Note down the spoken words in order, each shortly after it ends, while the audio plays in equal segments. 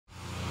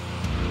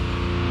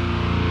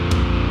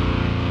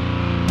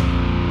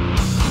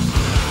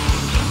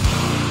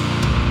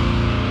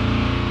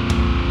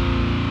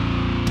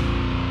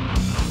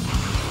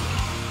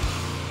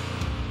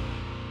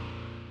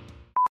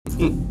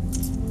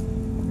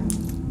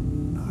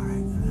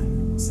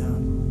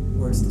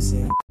else to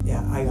say.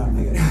 Yeah, I got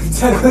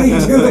Ted, what are you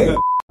doing?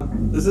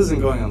 This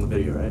isn't going on the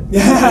video, right?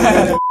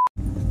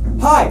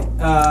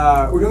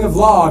 Hi, we're doing a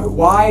vlog.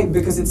 Why?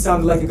 Because it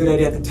sounded like a good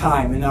idea at the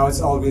time, and now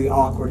it's all really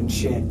awkward and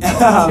shit.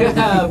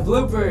 Yeah,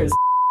 bloopers.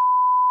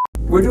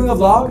 We're doing a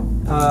vlog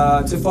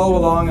to follow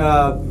along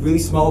a really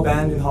small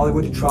band in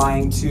Hollywood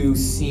trying to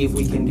see if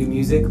we can do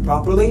music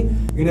properly.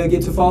 You're gonna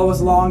get to follow us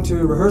along to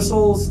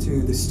rehearsals,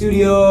 to the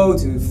studio,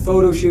 to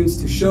photo shoots,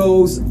 to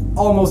shows,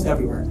 almost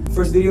everywhere.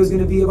 First video is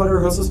gonna be about a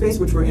rehearsal space,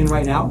 which we're in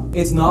right now.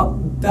 It's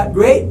not that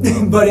great,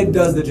 but it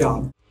does the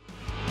job.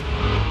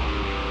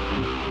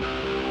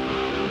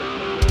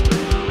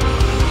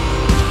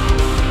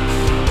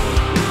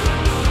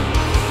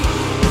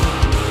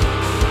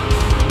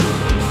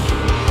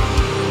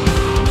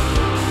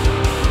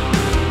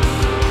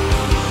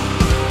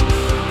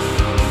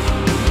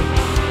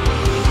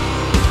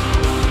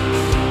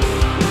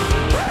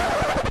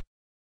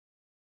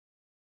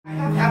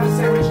 Have a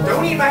sandwich.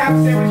 Don't eat my half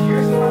sandwich.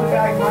 Here's the one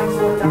bag. Mine's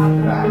the one down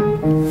the bag.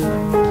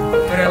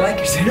 But I like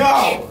your sandwich.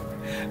 No!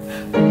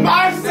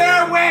 My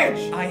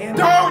sandwich!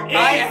 Don't eat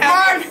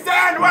my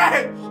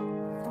sandwich!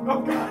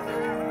 Oh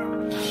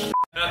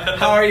god.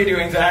 How are you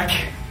doing, Zach?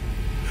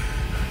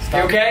 Stop,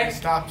 you okay?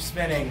 Stop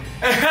spinning.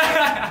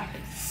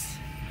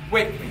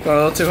 Wait. Going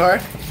a little too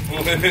hard?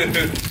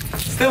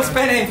 Still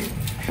spinning.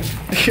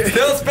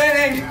 Still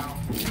spinning.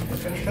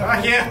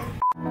 Not you.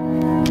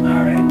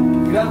 Alright.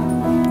 You done?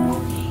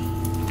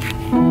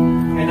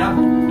 Okay, now?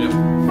 Yep.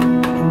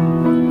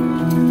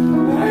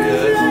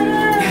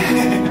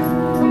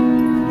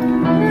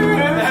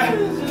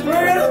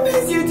 We're gonna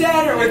miss you,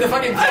 Tanner, with the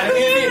fucking Tanner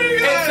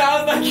music. It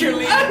sounds like you're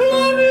leaving. I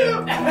love you!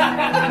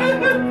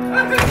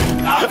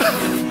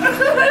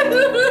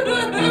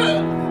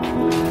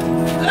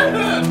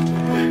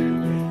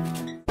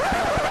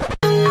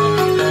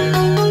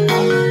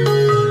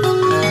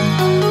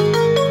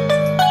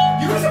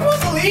 You were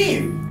supposed to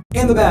leave!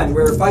 In the band,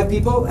 we're 5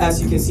 people,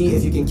 as you can see,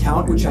 if you can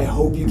count, which I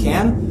hope you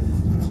can.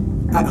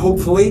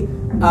 Hopefully.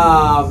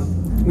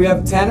 We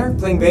have Tanner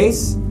playing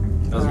bass.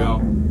 How's it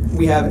going?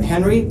 We have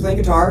Henry playing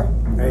guitar.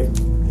 Hey.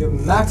 We have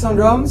Max on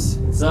drums.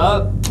 What's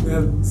up? We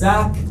have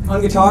Zach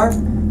on guitar.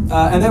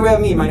 And then we have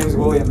me. My name is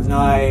William, and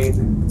I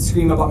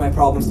scream about my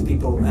problems to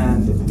people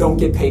and don't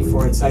get paid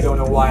for it, so I don't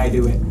know why I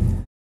do it.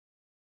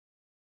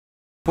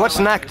 What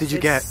snack did you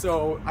get?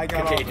 So, I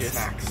got all the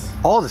snacks.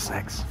 All the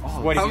snacks.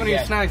 What How many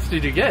snacks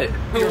did you get?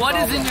 What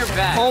is in your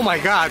bag? Oh my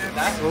god.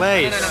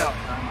 Lays. No.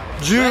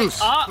 Juice.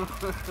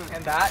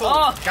 And that?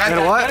 Oh.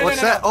 And what?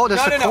 What's that? Oh,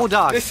 that's a cold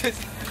dog. This is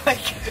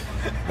like...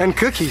 And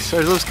cookies.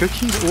 Are those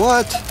cookies?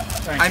 What?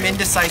 I'm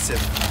indecisive.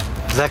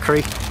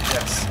 Zachary,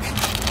 Yes.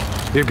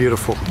 you're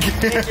beautiful.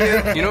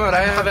 You know what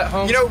I have at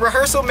home? You know,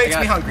 rehearsal makes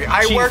me hungry.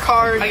 I work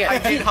hard, I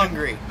get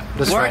hungry.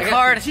 That's Work right.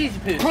 hard,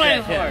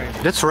 play hard.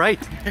 That's right.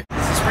 This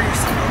is for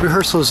yourself.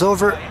 Rehearsal is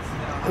over.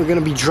 We're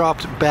gonna be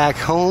dropped back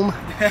home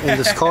in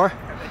this car,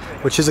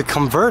 which is a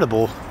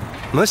convertible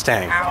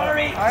Mustang.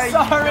 Sorry.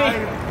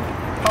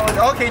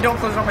 Okay, don't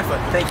close it on my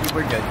foot. Thank you,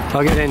 we're good.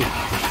 I'll get in.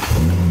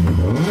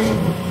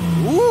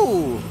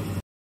 Ooh.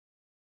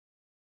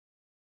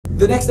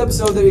 The next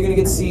episode that you're gonna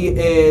get to see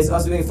is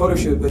us doing a photo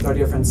shoot with our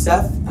dear friend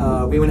Seth.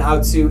 We went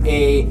out to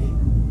the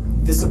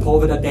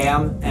Sepulveda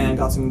Dam and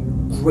got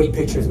some great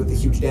pictures with the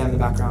huge dam in the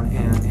background.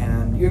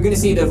 And you're gonna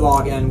see the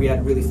vlog, and we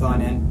had really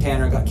fun. And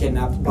Tanner got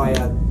kidnapped by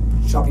a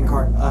shopping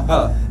cart.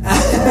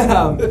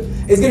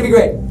 It's gonna be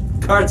great.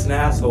 Cart's an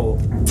asshole.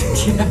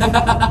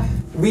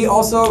 We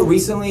also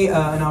recently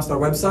announced our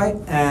website,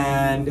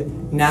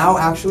 and now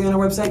actually on our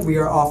website we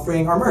are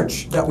offering our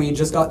merch that we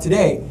just got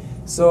today.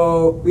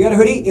 So we got a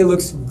hoodie, it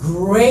looks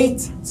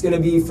great. It's gonna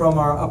be from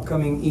our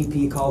upcoming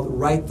EP called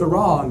Right the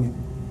Wrong.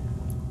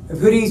 We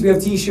have hoodies, we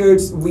have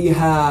t-shirts, we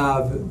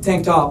have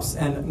tank tops,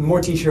 and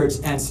more t-shirts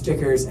and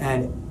stickers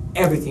and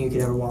everything you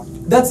could ever want.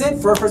 That's it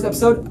for our first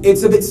episode.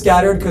 It's a bit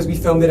scattered because we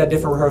filmed it at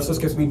different rehearsals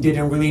because we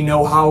didn't really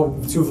know how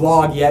to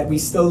vlog yet. We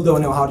still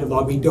don't know how to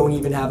vlog. We don't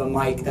even have a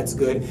mic that's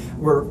good.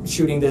 We're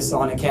shooting this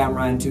on a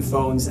camera and 2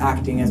 phones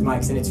acting as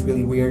mics, and it's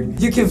really weird.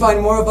 You can find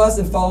more of us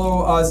and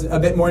follow us a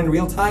bit more in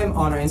real time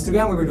on our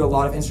Instagram, where we do a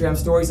lot of Instagram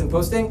stories and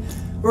posting.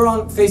 We're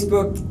on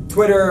Facebook,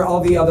 Twitter,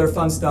 all the other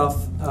fun stuff.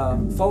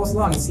 Follow us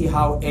along and see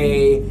how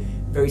a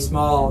very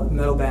small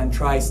metal band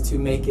tries to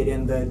make it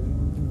in the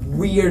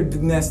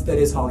weirdness that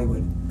is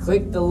Hollywood.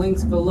 Click the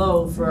links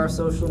below for our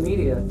social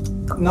media.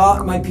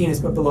 Not my penis,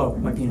 but below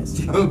my penis.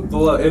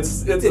 Below.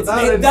 It's It's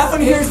down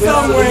here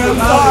somewhere, I'm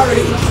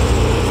sorry.